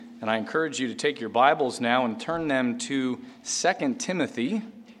And I encourage you to take your Bibles now and turn them to 2 Timothy,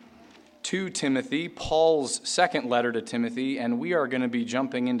 Paul's second letter to Timothy, and we are going to be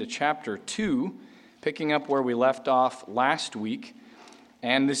jumping into chapter 2, picking up where we left off last week.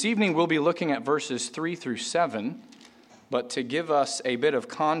 And this evening we'll be looking at verses 3 through 7, but to give us a bit of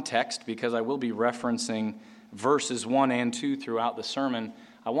context, because I will be referencing verses 1 and 2 throughout the sermon,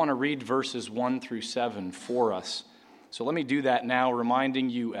 I want to read verses 1 through 7 for us. So let me do that now, reminding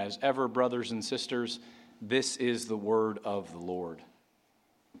you as ever, brothers and sisters, this is the word of the Lord.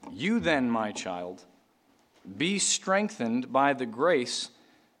 You then, my child, be strengthened by the grace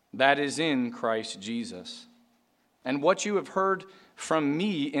that is in Christ Jesus. And what you have heard from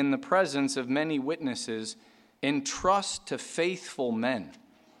me in the presence of many witnesses, entrust to faithful men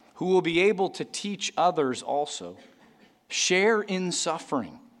who will be able to teach others also. Share in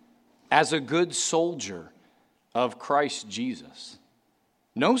suffering as a good soldier of Christ Jesus.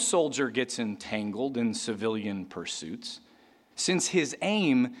 No soldier gets entangled in civilian pursuits, since his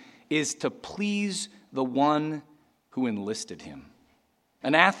aim is to please the one who enlisted him.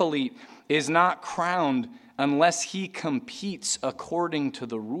 An athlete is not crowned unless he competes according to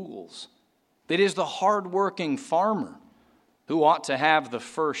the rules. It is the hard-working farmer who ought to have the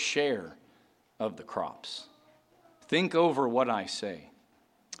first share of the crops. Think over what I say,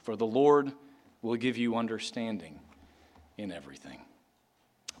 for the Lord will give you understanding in everything.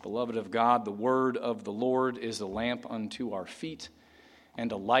 Beloved of God, the word of the Lord is a lamp unto our feet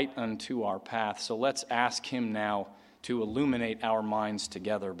and a light unto our path. So let's ask him now to illuminate our minds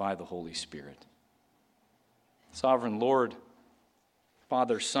together by the Holy Spirit. Sovereign Lord,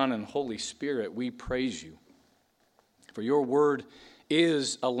 Father, Son, and Holy Spirit, we praise you. For your word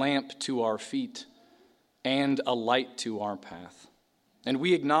is a lamp to our feet and a light to our path. And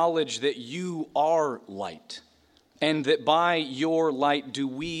we acknowledge that you are light, and that by your light do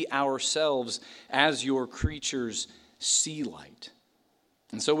we ourselves, as your creatures, see light.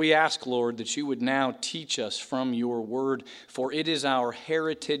 And so we ask, Lord, that you would now teach us from your word, for it is our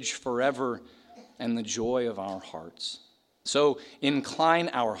heritage forever and the joy of our hearts. So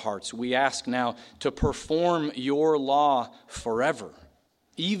incline our hearts, we ask now, to perform your law forever,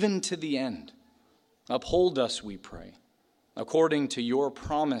 even to the end. Uphold us, we pray, according to your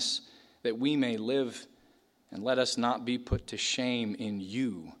promise that we may live, and let us not be put to shame in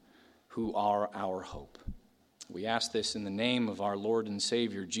you, who are our hope. We ask this in the name of our Lord and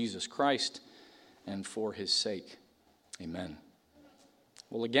Savior, Jesus Christ, and for his sake. Amen.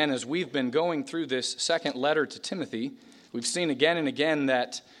 Well, again, as we've been going through this second letter to Timothy, we've seen again and again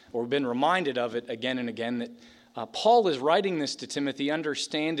that, or been reminded of it again and again, that Paul is writing this to Timothy,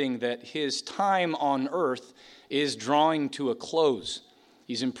 understanding that his time on earth is drawing to a close.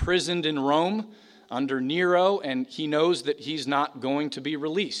 He's imprisoned in Rome under Nero, and he knows that he's not going to be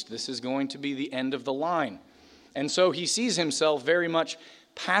released. This is going to be the end of the line. And so he sees himself very much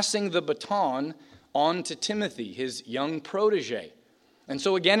passing the baton on to Timothy, his young protege. And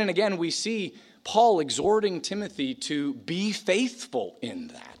so again and again we see Paul exhorting Timothy to be faithful in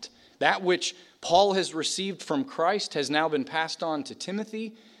that. That which Paul has received from Christ has now been passed on to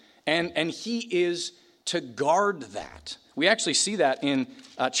Timothy, and he is to guard that. We actually see that in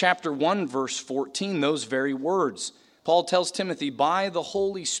chapter 1, verse 14, those very words. Paul tells Timothy, by the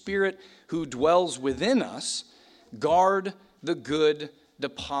Holy Spirit who dwells within us, guard the good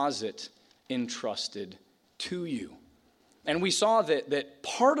deposit entrusted to you. And we saw that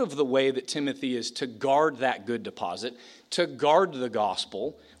part of the way that Timothy is to guard that good deposit, to guard the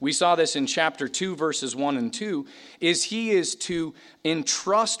gospel, we saw this in chapter 2, verses 1 and 2, is he is to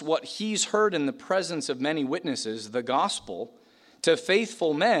entrust what he's heard in the presence of many witnesses, the gospel, to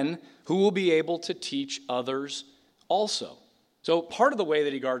faithful men who will be able to teach others also. So part of the way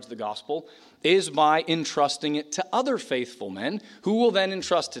that he guards the gospel is by entrusting it to other faithful men, who will then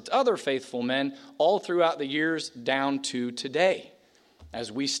entrust it to other faithful men all throughout the years down to today,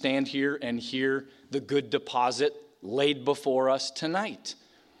 as we stand here and hear the good deposit laid before us tonight.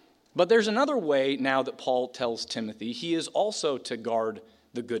 But there's another way now that Paul tells Timothy. He is also to guard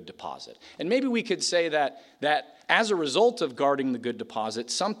the good deposit. And maybe we could say that as a result of guarding the good deposit,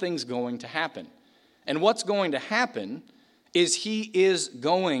 something's going to happen. And what's going to happen is he is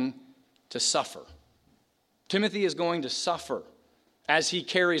going to suffer. Timothy is going to suffer as he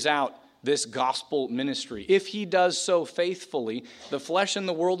carries out this gospel ministry. If he does so faithfully, the flesh and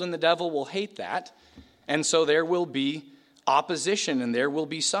the world and the devil will hate that, and so there will be opposition and there will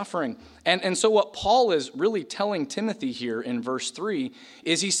be suffering. And so what Paul is really telling Timothy here in verse 3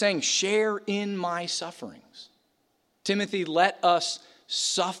 is he's saying, share in my sufferings. Timothy, let us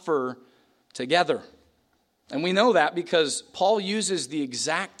suffer together. And we know that because Paul uses the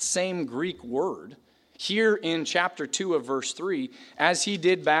exact same Greek word here in chapter 2 of verse 3 as he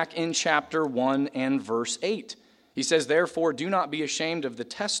did back in chapter 1 and verse 8. He says, "Therefore, do not be ashamed of the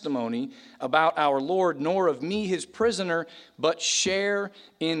testimony about our Lord, nor of me, his prisoner, but share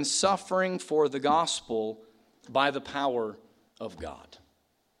in suffering for the gospel by the power of God."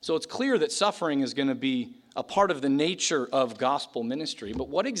 So it's clear that suffering is going to be a part of the nature of gospel ministry. But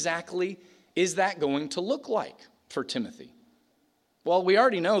what exactly is that going to look like for Timothy? Well, we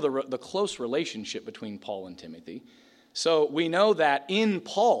already know the close relationship between Paul and Timothy. So we know that in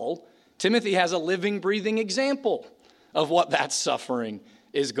Paul, Timothy has a living, breathing example of what that suffering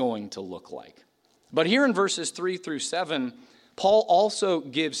is going to look like. But here in verses 3 through 7, Paul also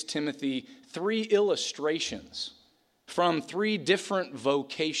gives Timothy 3 illustrations from 3 different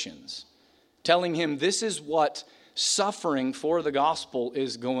vocations, telling him this is what suffering for the gospel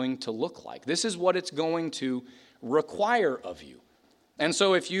is going to look like. This is what it's going to require of you. And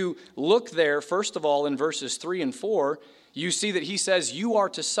so if you look there, first of all, in verses 3 and 4, you see that he says you are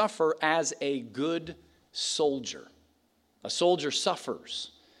to suffer as a good soldier. A soldier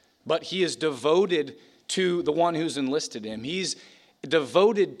suffers, but he is devoted to the one who's enlisted him. He's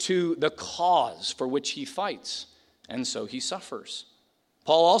devoted to the cause for which he fights, and so he suffers.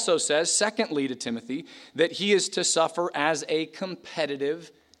 Paul also says, secondly, to Timothy, that he is to suffer as a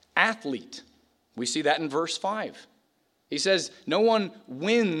competitive athlete. We see that in verse 5. He says, no one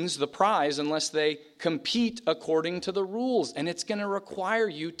wins the prize unless they compete according to the rules, and it's going to require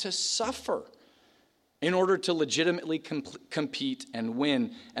you to suffer in order to legitimately compete and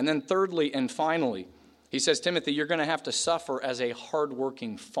win. And then thirdly and finally, he says, Timothy, you're going to have to suffer as a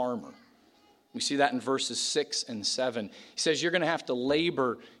hardworking farmer. We see that in verses 6 and 7. He says you're going to have to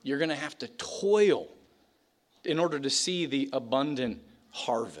labor, you're going to have to toil in order to see the abundant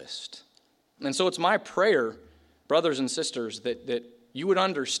harvest. And so it's my prayer, brothers and sisters, that you would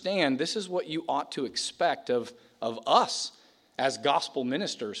understand this is what you ought to expect of us as gospel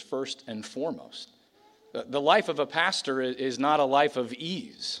ministers first and foremost. The life of a pastor is not a life of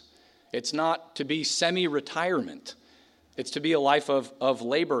ease. It's not to be semi-retirement. It's to be a life of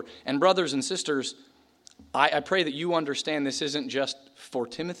labor. And brothers and sisters, I pray that you understand this isn't just for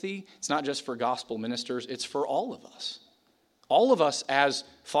Timothy. It's not just for gospel ministers. It's for all of us. All of us as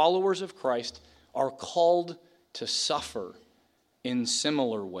followers of Christ are called to suffer in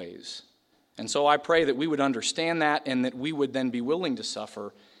similar ways. And so I pray that we would understand that and that we would then be willing to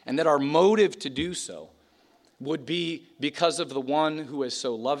suffer and that our motive to do so would be because of the one who has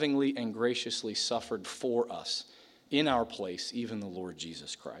so lovingly and graciously suffered for us in our place, even the Lord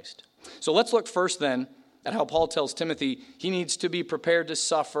Jesus Christ. So let's look first then at how Paul tells Timothy he needs to be prepared to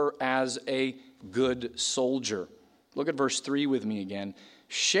suffer as a good soldier. Look at verse 3 with me again.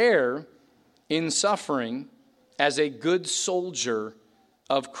 Share in suffering as a good soldier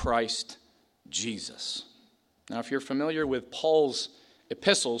of Christ Jesus. Now, if you're familiar with Paul's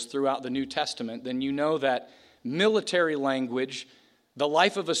epistles throughout the New Testament, then you know that military language, the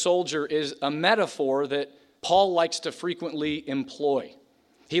life of a soldier, is a metaphor that Paul likes to frequently employ.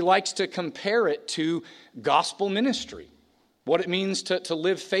 He likes to compare it to gospel ministry, what it means to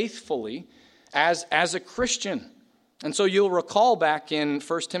live faithfully as a Christian. And so you'll recall back in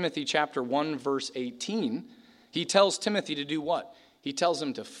 1 Timothy chapter 1, verse 18, he tells Timothy to do what? He tells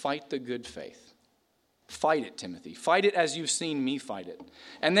him to fight the good faith. Fight it, Timothy. Fight it as you've seen me fight it.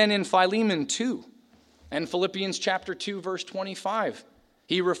 And then in Philemon 2 and Philippians chapter 2, verse 25,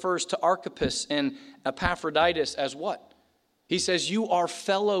 he refers to Archippus and Epaphroditus as what? He says, you are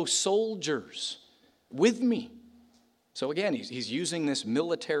fellow soldiers with me. So again, he's using this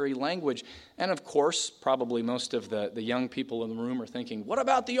military language. And of course, probably most of the young people in the room are thinking, what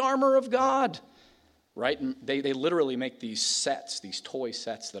about the armor of God? Right? They literally make these sets, these toy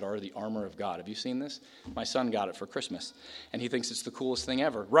sets that are the armor of God. Have you seen this? My son got it for Christmas, and he thinks it's the coolest thing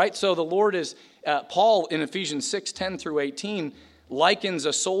ever. Right? So the Lord is, Paul in Ephesians 6, 10 through 18, likens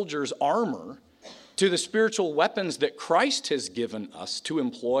a soldier's armor to the spiritual weapons that Christ has given us to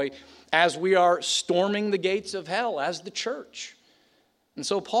employ as we are storming the gates of hell as the church. And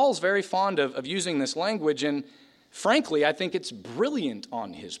so Paul's very fond of using this language, and frankly, I think it's brilliant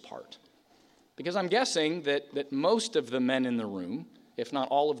on his part. Because I'm guessing that most of the men in the room, if not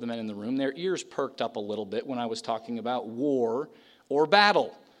all of the men in the room, their ears perked up a little bit when I was talking about war or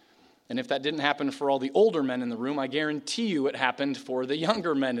battle. And if that didn't happen for all the older men in the room, I guarantee you it happened for the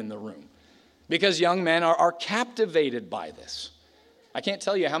younger men in the room. Because young men are captivated by this. I can't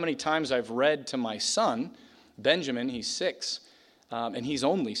tell you how many times I've read to my son, Benjamin, he's 6, and he's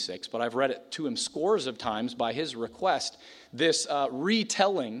only 6, but I've read it to him scores of times by his request, this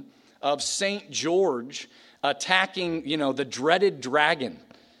retelling of St. George attacking, the dreaded dragon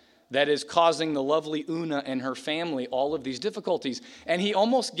that is causing the lovely Una and her family all of these difficulties. And he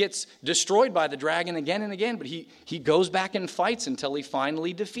almost gets destroyed by the dragon again and again, but he goes back and fights until he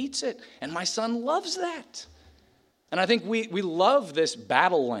finally defeats it. And my son loves that. And I think we love this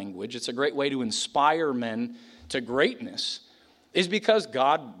battle language. It's a great way to inspire men to greatness, is because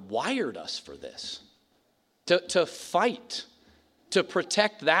God wired us for this. To fight, to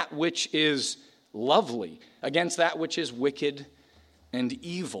protect that which is lovely against that which is wicked and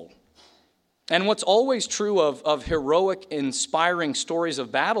evil. And what's always true of heroic, inspiring stories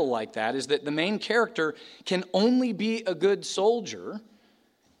of battle like that is that the main character can only be a good soldier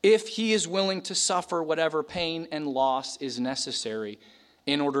if he is willing to suffer whatever pain and loss is necessary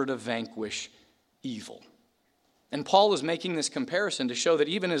in order to vanquish evil. And Paul is making this comparison to show that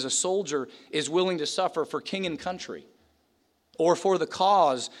even as a soldier is willing to suffer for king and country, or for the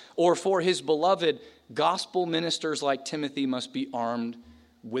cause, or for his beloved, gospel ministers like Timothy must be armed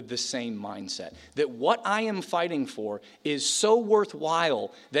with the same mindset. That what I am fighting for is so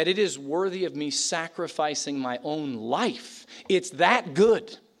worthwhile that it is worthy of me sacrificing my own life. It's that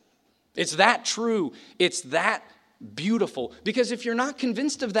good. It's that true. It's that beautiful. Because if you're not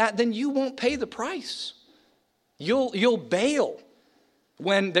convinced of that, then you won't pay the price. You'll bail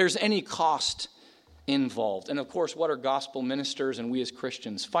when there's any cost involved. And of course, what are gospel ministers and we as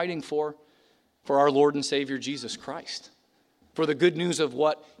Christians fighting for? For our Lord and Savior Jesus Christ. For the good news of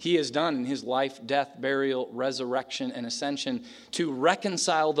what he has done in his life, death, burial, resurrection, and ascension to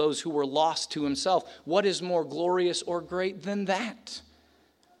reconcile those who were lost to himself. What is more glorious or great than that?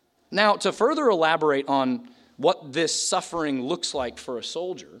 Now, to further elaborate on what this suffering looks like for a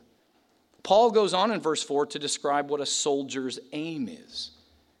soldier, Paul goes on in verse 4 to describe what a soldier's aim is,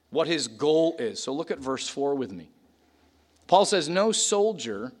 what his goal is. So look at verse 4 with me. Paul says, "No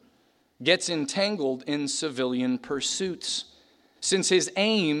soldier gets entangled in civilian pursuits, since his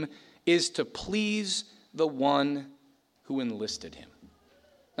aim is to please the one who enlisted him."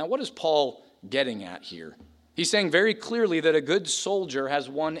 Now, what is Paul getting at here? He's saying very clearly that a good soldier has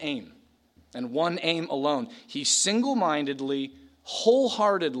one aim, and one aim alone. He single-mindedly,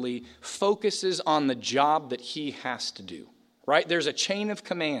 wholeheartedly focuses on the job that he has to do, right? There's a chain of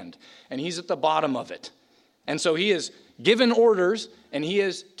command, and he's at the bottom of it. And so he is given orders, and he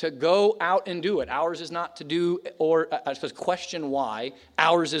is to go out and do it. Ours is not to do, or I suppose question why.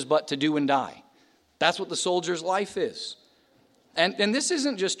 Ours is but to do and die. That's what the soldier's life is. And this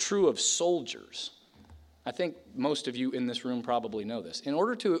isn't just true of soldiers. I think most of you in this room probably know this. In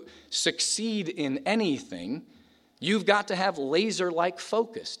order to succeed in anything, you've got to have laser-like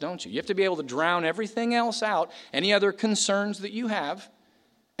focus, don't you? You have to be able to drown everything else out, any other concerns that you have,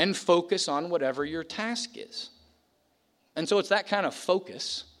 and focus on whatever your task is. And so it's that kind of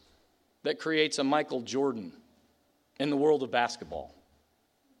focus that creates a Michael Jordan in the world of basketball,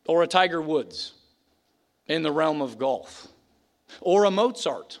 or a Tiger Woods in the realm of golf, or a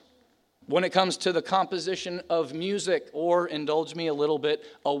Mozart when it comes to the composition of music, or, indulge me a little bit,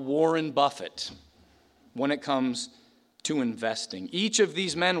 a Warren Buffett when it comes to investing. Each of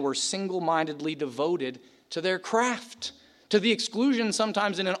these men were single-mindedly devoted to their craft, to the exclusion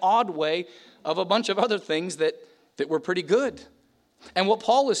sometimes in an odd way of a bunch of other things that were pretty good. And what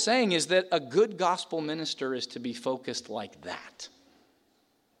Paul is saying is that a good gospel minister is to be focused like that.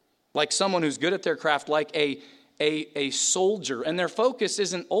 Like someone who's good at their craft, like a soldier. And their focus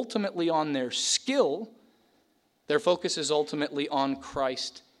isn't ultimately on their skill. Their focus is ultimately on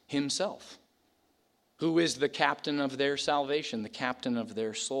Christ himself, who is the captain of their salvation, the captain of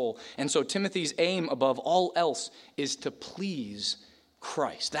their soul. And so Timothy's aim above all else is to please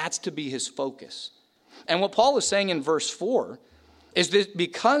Christ. That's to be his focus. And what Paul is saying in verse 4 is that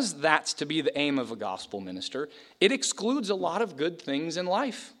because that's to be the aim of a gospel minister, it excludes a lot of good things in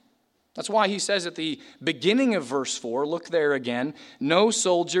life. That's why he says at the beginning of verse 4, look there again, no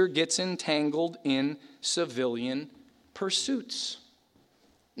soldier gets entangled in civilian pursuits.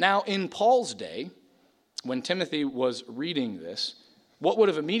 Now, in Paul's day, when Timothy was reading this, what would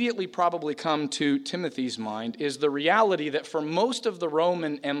have immediately probably come to Timothy's mind is the reality that for most of the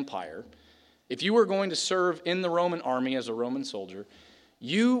Roman Empire, if you were going to serve in the Roman army as a Roman soldier,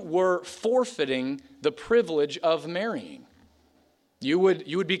 you were forfeiting the privilege of marrying. You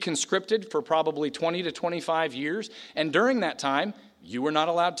would be conscripted for probably 20 to 25 years, and during that time, you were not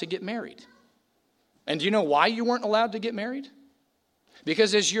allowed to get married. And do you know why you weren't allowed to get married?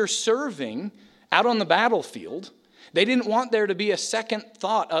 Because as you're serving out on the battlefield, they didn't want there to be a second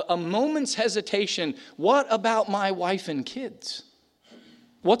thought, a moment's hesitation. What about my wife and kids?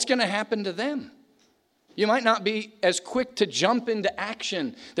 What's going to happen to them? You might not be as quick to jump into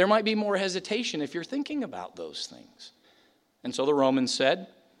action. There might be more hesitation if you're thinking about those things. And so the Romans said,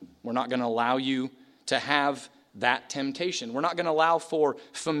 we're not going to allow you to have that temptation. We're not going to allow for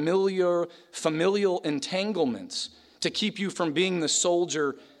familial entanglements to keep you from being the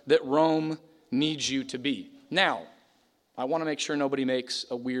soldier that Rome needs you to be. Now, I want to make sure nobody makes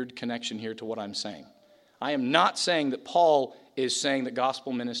a weird connection here to what I'm saying. I am not saying that Paul is saying that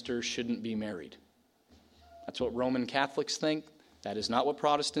gospel ministers shouldn't be married. That's what Roman Catholics think. That is not what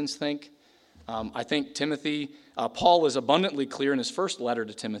Protestants think. I think Paul is abundantly clear in his first letter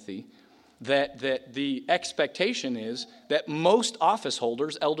to Timothy that the expectation is that most office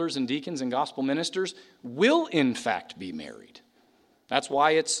holders, elders and deacons and gospel ministers, will in fact be married. That's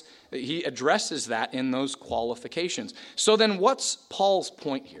why he addresses that in those qualifications. So then what's Paul's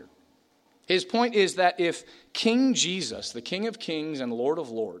point here? His point is that if King Jesus, the King of Kings and Lord of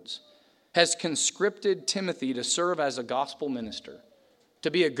Lords, has conscripted Timothy to serve as a gospel minister,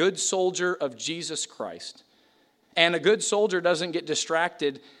 to be a good soldier of Jesus Christ, and a good soldier doesn't get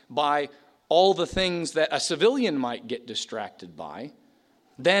distracted by all the things that a civilian might get distracted by,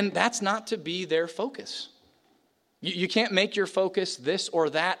 then that's not to be their focus. You can't make your focus this or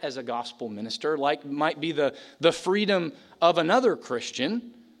that as a gospel minister, like might be the freedom of another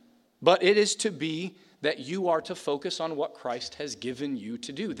Christian, but it is to be that you are to focus on what Christ has given you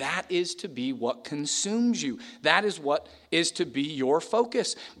to do. That is to be what consumes you. That is what is to be your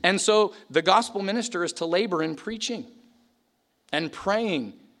focus. And so the gospel minister is to labor in preaching and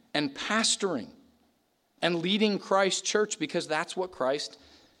praying and pastoring and leading Christ's church, because that's what Christ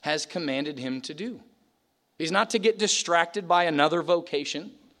has commanded him to do. He's not to get distracted by another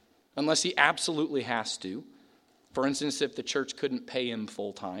vocation unless he absolutely has to. For instance, if the church couldn't pay him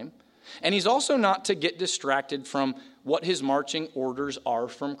full time. And he's also not to get distracted from what his marching orders are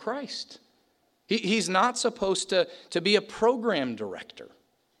from Christ. He's not supposed to be a program director.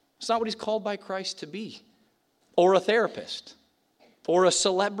 It's not what he's called by Christ to be. Or a therapist. Or a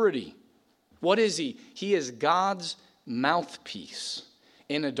celebrity. What is he? He is God's mouthpiece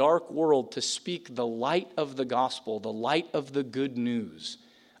in a dark world to speak the light of the gospel, the light of the good news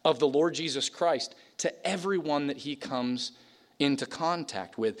of the Lord Jesus Christ to everyone that he comes into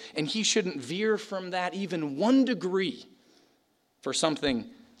contact with. And he shouldn't veer from that even 1 degree for something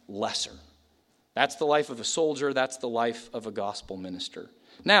lesser. That's the life of a soldier. That's the life of a gospel minister.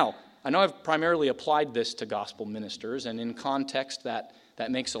 Now, I know I've primarily applied this to gospel ministers, and in context that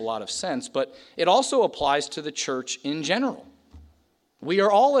makes a lot of sense, but it also applies to the church in general. We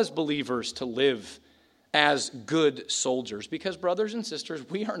are all, as believers, to live as good soldiers because, brothers and sisters,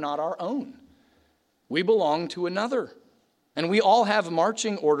 we are not our own. We belong to another. And we all have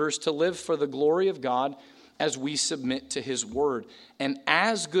marching orders to live for the glory of God as we submit to his word. And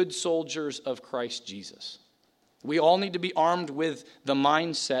as good soldiers of Christ Jesus, we all need to be armed with the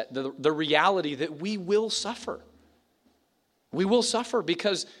mindset, the reality that we will suffer. We will suffer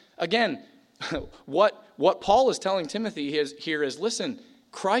because, again, what Paul is telling Timothy here is, listen,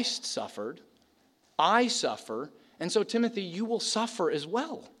 Christ suffered, I suffer, and so Timothy, you will suffer as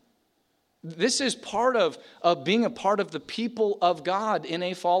well. This is part of being a part of the people of God in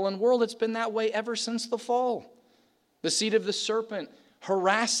a fallen world. It's been that way ever since the fall. The seed of the serpent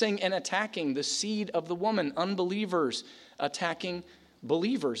harassing and attacking the seed of the woman, unbelievers attacking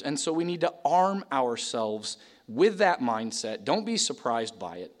believers. And so we need to arm ourselves with that mindset. Don't be surprised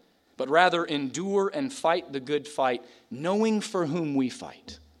by it, but rather endure and fight the good fight, knowing for whom we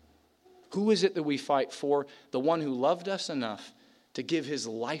fight. Who is it that we fight for? The one who loved us enough to give his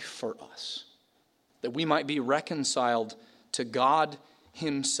life for us, that we might be reconciled to God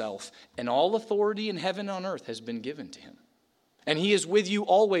himself. And all authority in heaven and on earth has been given to him. And he is with you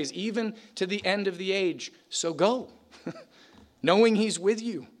always, even to the end of the age. So go, knowing he's with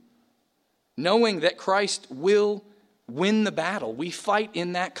you, knowing that Christ will win the battle. We fight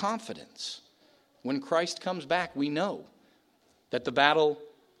in that confidence. When Christ comes back, we know that the battle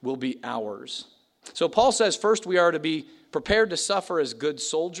will be ours. So Paul says, first, we are to be prepared to suffer as good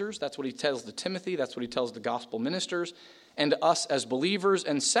soldiers. That's what he tells to Timothy. That's what he tells the gospel ministers and to us as believers.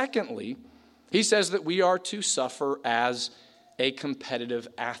 And secondly, he says that we are to suffer as a competitive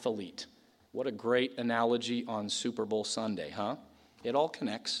athlete. What a great analogy on Super Bowl Sunday, huh? It all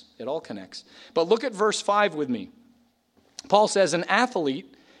connects. It all connects. But look at verse 5 with me. Paul says, an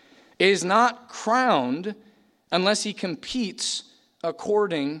athlete is not crowned unless he competes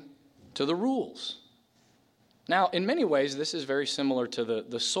according to the rules. Now, in many ways, this is very similar to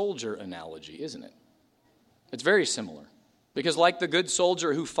the soldier analogy, isn't it? It's very similar. Because like the good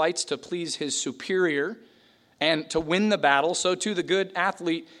soldier who fights to please his superior and to win the battle, so too the good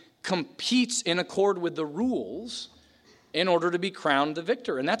athlete competes in accord with the rules in order to be crowned the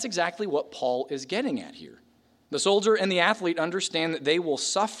victor. And that's exactly what Paul is getting at here. The soldier and the athlete understand that they will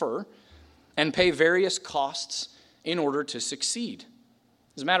suffer and pay various costs in order to succeed.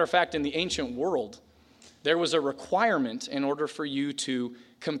 As a matter of fact, in the ancient world, there was a requirement in order for you to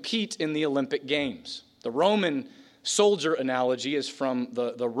compete in the Olympic Games. The Roman soldier analogy is from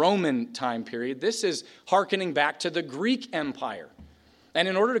the Roman time period. This is hearkening back to the Greek Empire. And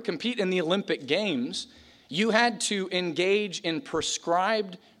in order to compete in the Olympic Games, you had to engage in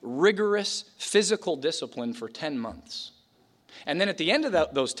prescribed, rigorous physical discipline for 10 months. And then at the end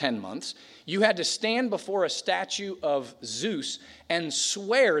of those 10 months, you had to stand before a statue of Zeus and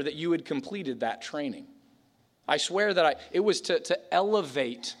swear that you had completed that training. I swear that it was to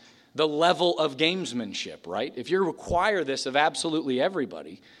elevate the level of gamesmanship, right? If you require this of absolutely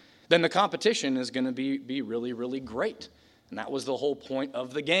everybody, then the competition is going to be really, really great. And that was the whole point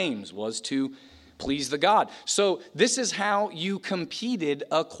of the games, was to please the God. So this is how you competed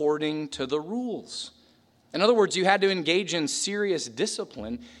according to the rules. In other words, you had to engage in serious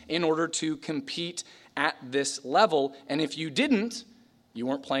discipline in order to compete at this level. And if you didn't, you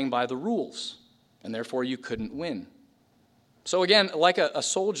weren't playing by the rules. And therefore, you couldn't win. So again, like a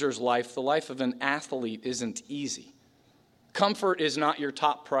soldier's life, the life of an athlete isn't easy. Comfort is not your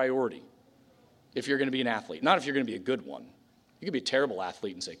top priority if you're going to be an athlete. Not if you're going to be a good one. You could be a terrible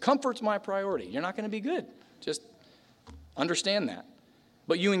athlete and say, comfort's my priority. You're not going to be good. Just understand that.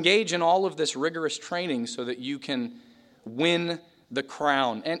 But you engage in all of this rigorous training so that you can win the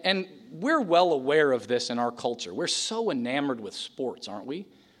crown. And we're well aware of this in our culture. We're so enamored with sports, aren't we?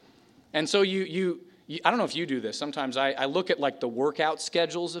 And so you I don't know if you do this. Sometimes I look at like the workout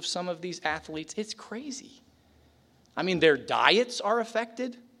schedules of some of these athletes. It's crazy. I mean, their diets are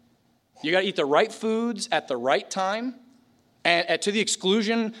affected. You got to eat the right foods at the right time, and to the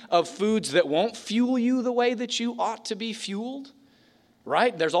exclusion of foods that won't fuel you the way that you ought to be fueled,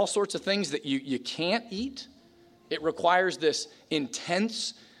 right? There's all sorts of things that you can't eat. It requires this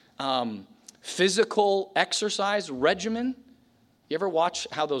intense physical exercise regimen. You ever watch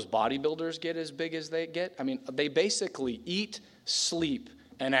how those bodybuilders get as big as they get? I mean, they basically eat, sleep,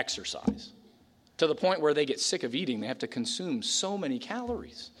 and exercise to the point where they get sick of eating. They have to consume so many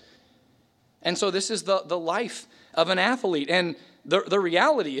calories. And so this is the life of an athlete. And the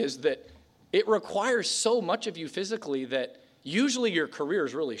reality is that it requires so much of you physically that usually your career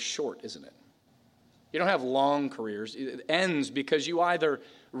is really short, isn't it? You don't have long careers. It ends because you either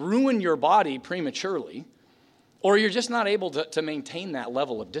ruin your body prematurely or you're just not able to maintain that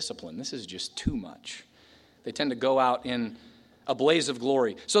level of discipline. This is just too much. They tend to go out in a blaze of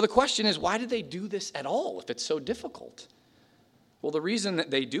glory. So the question is, why do they do this at all if it's so difficult? Well, the reason that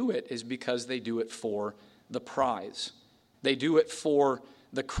they do it is because they do it for the prize. They do it for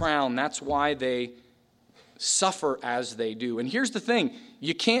the crown. That's why they suffer as they do. And here's the thing.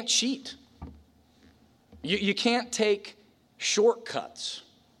 You can't cheat. You can't take shortcuts.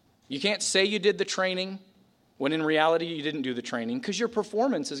 You can't say you did the training when in reality you didn't do the training, because your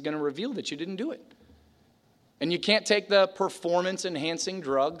performance is going to reveal that you didn't do it. And you can't take the performance-enhancing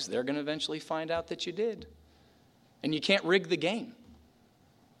drugs. They're going to eventually find out that you did. And you can't rig the game,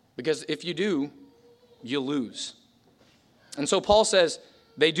 because if you do, you lose. And so Paul says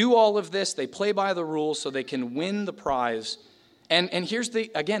they do all of this. They play by the rules so they can win the prize. And here's the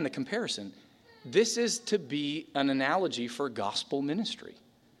comparison. This is to be an analogy for gospel ministry.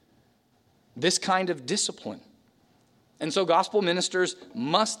 This kind of discipline. And so gospel ministers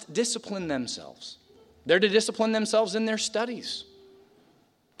must discipline themselves. They're to discipline themselves in their studies.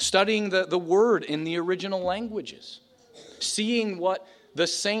 Studying the word in the original languages. Seeing what the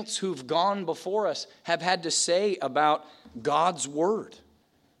saints who've gone before us have had to say about God's word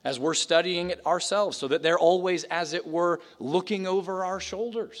as we're studying it ourselves, so that they're always, as it were, looking over our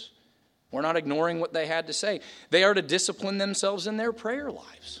shoulders. We're not ignoring what they had to say. They are to discipline themselves in their prayer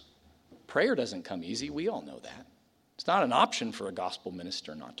lives. Prayer doesn't come easy. We all know that. It's not an option for a gospel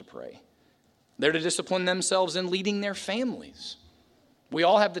minister not to pray. They're to discipline themselves in leading their families. We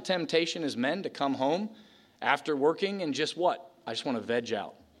all have the temptation as men to come home after working and just what? I just want to veg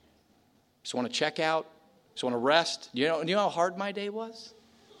out. Just want to check out. Just want to rest. You know how hard my day was?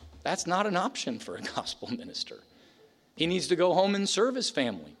 That's not an option for a gospel minister. He needs to go home and serve his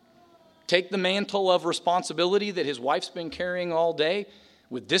family. Take the mantle of responsibility that his wife's been carrying all day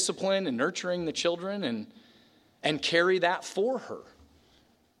with discipline and nurturing the children and carry that for her.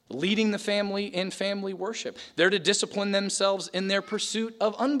 Leading the family in family worship. They're to discipline themselves in their pursuit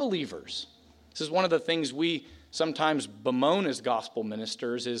of unbelievers. This is one of the things we sometimes bemoan as gospel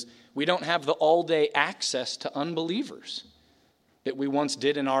ministers is we don't have the all-day access to unbelievers. that we once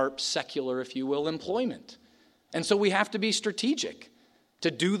did in our secular, if you will, employment. And so we have to be strategic to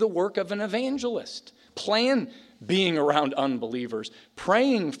do the work of an evangelist. Plan being around unbelievers,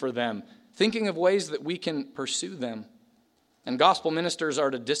 praying for them, thinking of ways that we can pursue them. And gospel ministers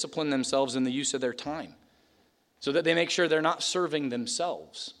are to discipline themselves in the use of their time so that they make sure they're not serving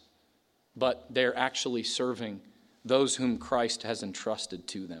themselves, but they're actually serving those whom Christ has entrusted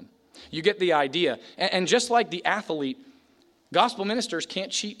to them. You get the idea. And just like the athlete, gospel ministers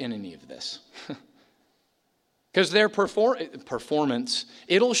can't cheat in any of this. Because their performance,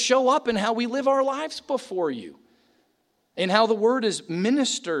 it'll show up in how we live our lives before you, in how the word is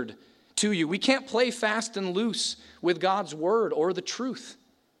ministered to you. We can't play fast and loose with God's word or the truth.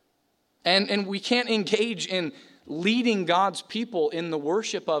 And we can't engage in leading God's people in the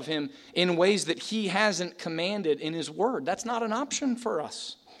worship of him in ways that he hasn't commanded in his word. That's not an option for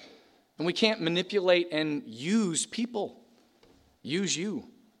us. And we can't manipulate and use people. Use you.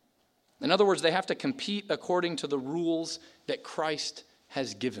 In other words, they have to compete according to the rules that Christ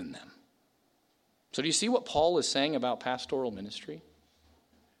has given them. So do you see what Paul is saying about pastoral ministry?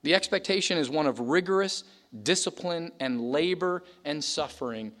 The expectation is one of rigorous discipline and labor and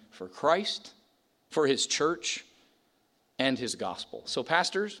suffering for Christ, for his church, and his gospel. So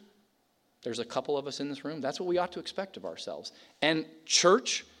pastors, there's a couple of us in this room. That's what we ought to expect of ourselves. And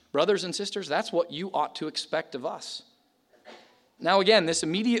church, brothers and sisters, that's what you ought to expect of us. Now again, this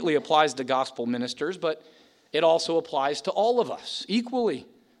immediately applies to gospel ministers, but it also applies to all of us equally.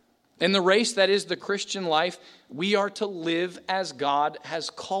 In the race that is the Christian life, we are to live as God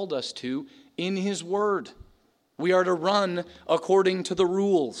has called us to in his word. We are to run according to the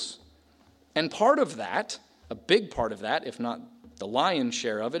rules. And part of that, a big part of that, if not the lion's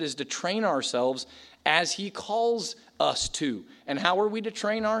share of it, is to train ourselves as he calls us to. And how are we to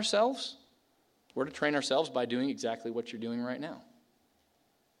train ourselves? We're to train ourselves by doing exactly what you're doing right now.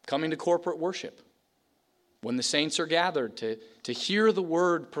 Coming to corporate worship. When the saints are gathered to hear the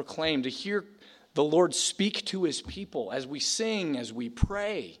word proclaimed, to hear the Lord speak to his people as we sing, as we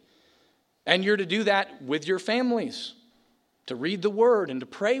pray. And you're to do that with your families, to read the word and to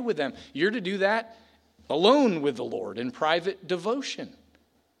pray with them. You're to do that alone with the Lord in private devotion.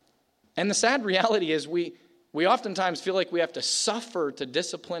 And the sad reality is we oftentimes feel like we have to suffer to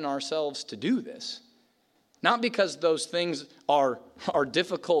discipline ourselves to do this. Not because those things are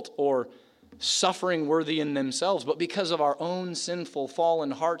difficult or suffering worthy in themselves, but because of our own sinful, fallen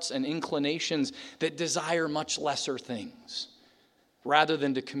hearts and inclinations that desire much lesser things, rather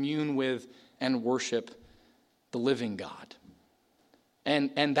than to commune with and worship the living God.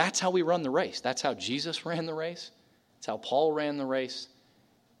 And that's how we run the race. That's how Jesus ran the race. It's how Paul ran the race.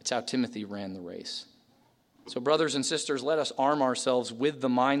 It's how Timothy ran the race. So brothers and sisters, let us arm ourselves with the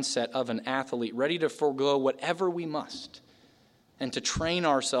mindset of an athlete, ready to forego whatever we must, and to train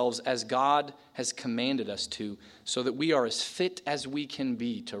ourselves as God has commanded us to, so that we are as fit as we can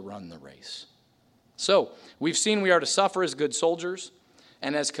be to run the race. So, we've seen we are to suffer as good soldiers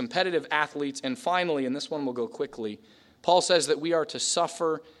and as competitive athletes. And finally, and this one will go quickly, Paul says that we are to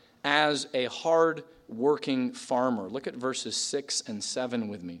suffer as a hard-working farmer. Look at verses 6 and 7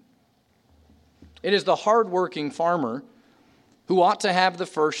 with me. It is the hard-working farmer who ought to have the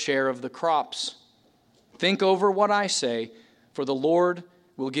first share of the crops. Think over what I say, for the Lord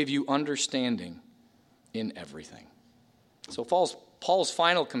will give you understanding in everything. So Paul's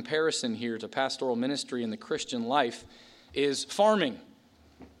final comparison here to pastoral ministry in the Christian life is farming.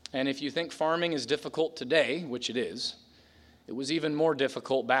 And if you think farming is difficult today, which it is, it was even more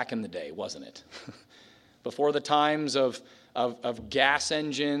difficult back in the day, wasn't it? Before the times of gas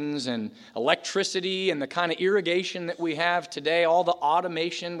engines and electricity and the kind of irrigation that we have today, all the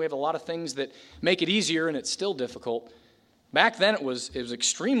automation, we have a lot of things that make it easier, and it's still difficult. Back then it was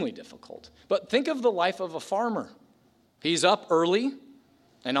extremely difficult. But think of the life of a farmer. He's up early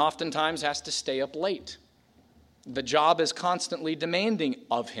and oftentimes has to stay up late. The job is constantly demanding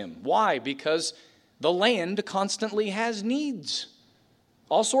of him. Why? Because the land constantly has needs.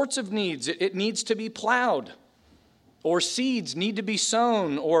 All sorts of needs. It needs to be plowed, or seeds need to be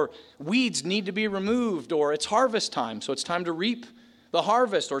sown, or weeds need to be removed, or it's harvest time, so it's time to reap the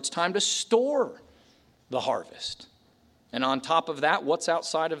harvest, or it's time to store the harvest. And on top of that, what's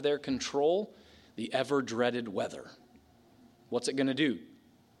outside of their control? The ever-dreaded weather. What's it going to do?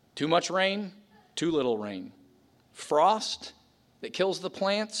 Too much rain, too little rain. Frost that kills the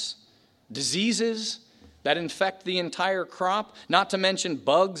plants, diseases that infect the entire crop, not to mention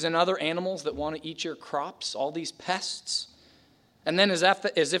bugs and other animals that want to eat your crops, all these pests. And then as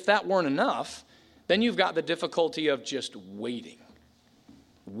if that weren't enough, then you've got the difficulty of just waiting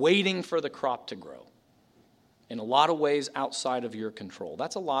for the crop to grow. in a lot of ways outside of your control.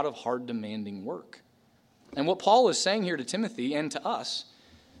 That's a lot of hard, demanding work. And what Paul is saying here to Timothy and to us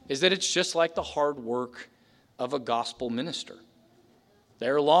is that it's just like the hard work of a gospel minister.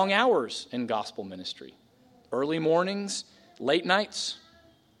 There are long hours in gospel ministry, early mornings, late nights,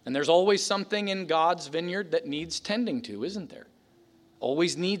 and there's always something in God's vineyard that needs tending to, isn't there?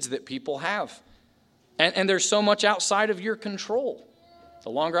 Always needs that people have. And there's so much outside of your control. The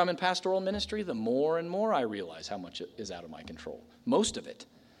longer I'm in pastoral ministry, the more and more I realize how much is out of my control. Most of it.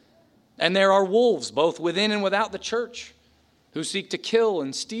 And there are wolves, both within and without the church, who seek to kill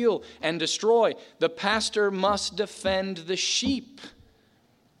and steal and destroy. The pastor must defend the sheep.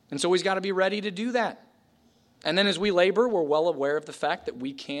 And so he's got to be ready to do that. And then as we labor, we're well aware of the fact that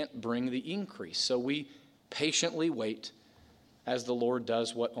we can't bring the increase. So we patiently wait as the Lord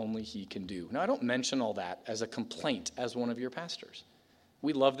does what only he can do. Now, I don't mention all that as a complaint as one of your pastors.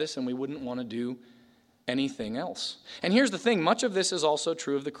 We love this and we wouldn't want to do anything else. And here's the thing, much of this is also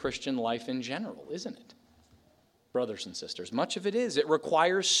true of the Christian life in general, isn't it? Brothers and sisters, much of it is. It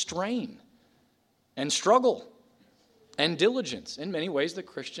requires strain and struggle and diligence. In many ways, the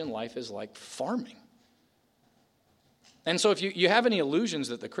Christian life is like farming. And so if you have any illusions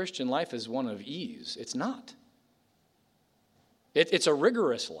that the Christian life is one of ease, it's not. It's a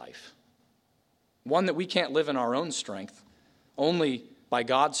rigorous life, one that we can't live in our own strength, only by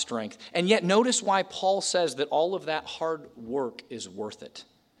God's strength. And yet notice why Paul says that all of that hard work is worth it.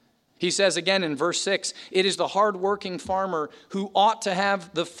 He says again in verse 6, it is the hardworking farmer who ought to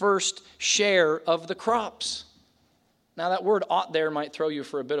have the first share of the crops. Now that word ought there might throw you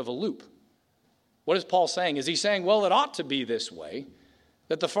for a bit of a loop. What is Paul saying? Is he saying, well, it ought to be this way,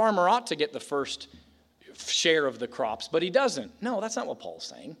 that the farmer ought to get the first share of the crops, but he doesn't? No, that's not what Paul's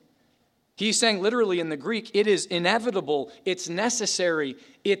saying. He's saying literally in the Greek, it is inevitable, it's necessary,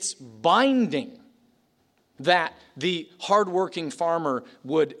 it's binding that the hardworking farmer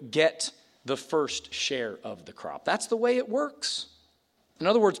would get the first share of the crop. That's the way it works. In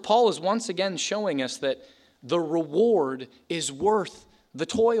other words, Paul is once again showing us that the reward is worth the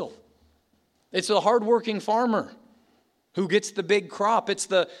toil. It's the hardworking farmer who gets the big crop. It's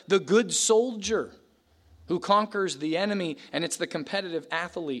the good soldier who conquers the enemy, and it's the competitive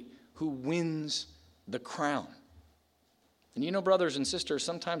athlete who wins the crown. And you know, brothers and sisters,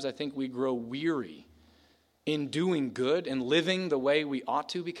 sometimes I think we grow weary in doing good and living the way we ought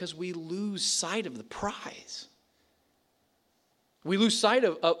to because we lose sight of the prize. We lose sight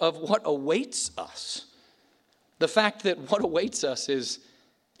of what awaits us. The fact that what awaits us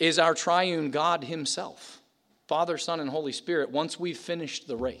is our triune God himself, Father, Son, and Holy Spirit, once we've finished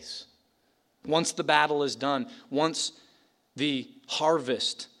the race, once the battle is done, once the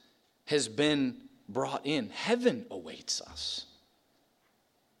harvest has been brought in, heaven awaits us.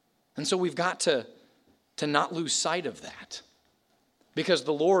 And so we've got to not lose sight of that, because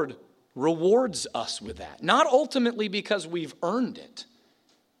the Lord rewards us with that. Not ultimately because we've earned it,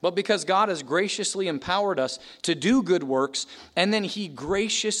 but because God has graciously empowered us to do good works, and then he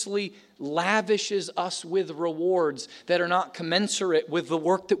graciously lavishes us with rewards that are not commensurate with the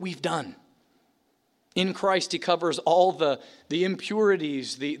work that we've done. In Christ, he covers all the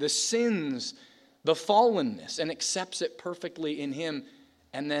impurities, the sins, the fallenness, and accepts it perfectly in him,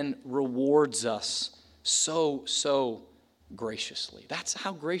 and then rewards us so graciously. That's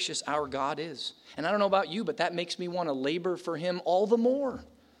how gracious our God is. And I don't know about you, but that makes me want to labor for him all the more.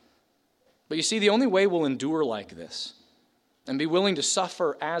 But you see, the only way we'll endure like this and be willing to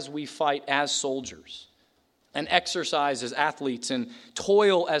suffer as we fight as soldiers and exercise as athletes and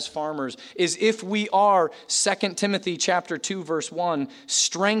toil as farmers is if we are, 2 Timothy chapter 2, verse 1,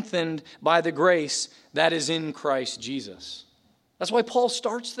 strengthened by the grace that is in Christ Jesus. That's why Paul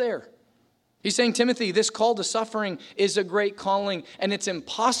starts there. He's saying, Timothy, this call to suffering is a great calling, and it's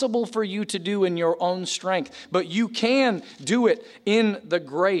impossible for you to do in your own strength, but you can do it in the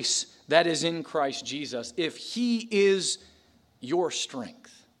grace that is in Christ Jesus, if he is your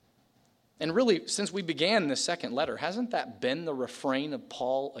strength. And really, since we began this second letter, hasn't that been the refrain of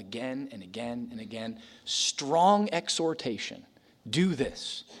Paul again and again and again? Strong exhortation, do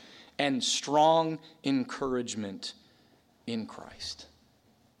this, and strong encouragement in Christ.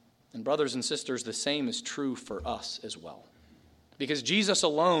 And brothers and sisters, the same is true for us as well. Because Jesus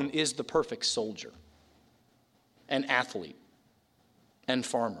alone is the perfect soldier, and athlete, and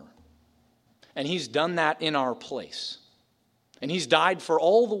farmer. And he's done that in our place. And he's died for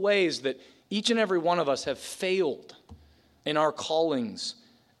all the ways that each and every one of us have failed in our callings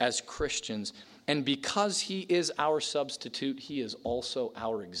as Christians. And because he is our substitute, he is also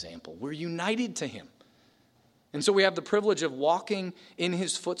our example. We're united to him. And so we have the privilege of walking in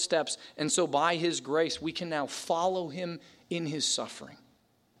his footsteps. And so by his grace, we can now follow him in his suffering.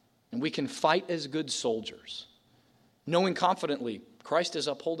 And we can fight as good soldiers, knowing confidently Christ is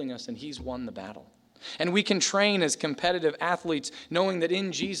upholding us and he's won the battle. And we can train as competitive athletes, knowing that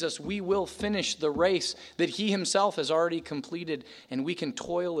in Jesus we will finish the race that he himself has already completed. And we can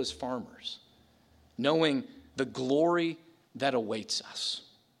toil as farmers, knowing the glory that awaits us.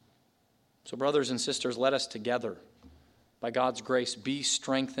 So brothers and sisters, let us together, by God's grace, be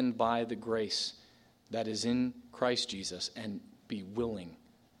strengthened by the grace that is in Christ Jesus and be willing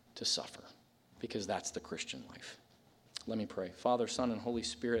to suffer, because that's the Christian life. Let me pray. Father, Son, and Holy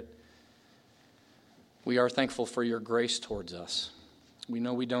Spirit, we are thankful for your grace towards us. We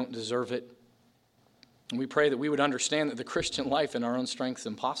know we don't deserve it. And we pray that we would understand that the Christian life in our own strength is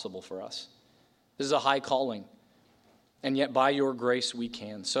impossible for us. This is a high calling, and yet by your grace we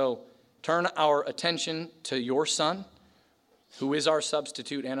can. So turn our attention to your Son, who is our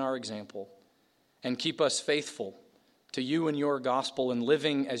substitute and our example, and keep us faithful to you and your gospel and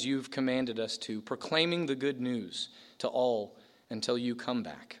living as you've commanded us to, proclaiming the good news to all until you come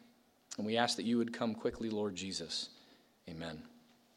back. And we ask that you would come quickly, Lord Jesus. Amen.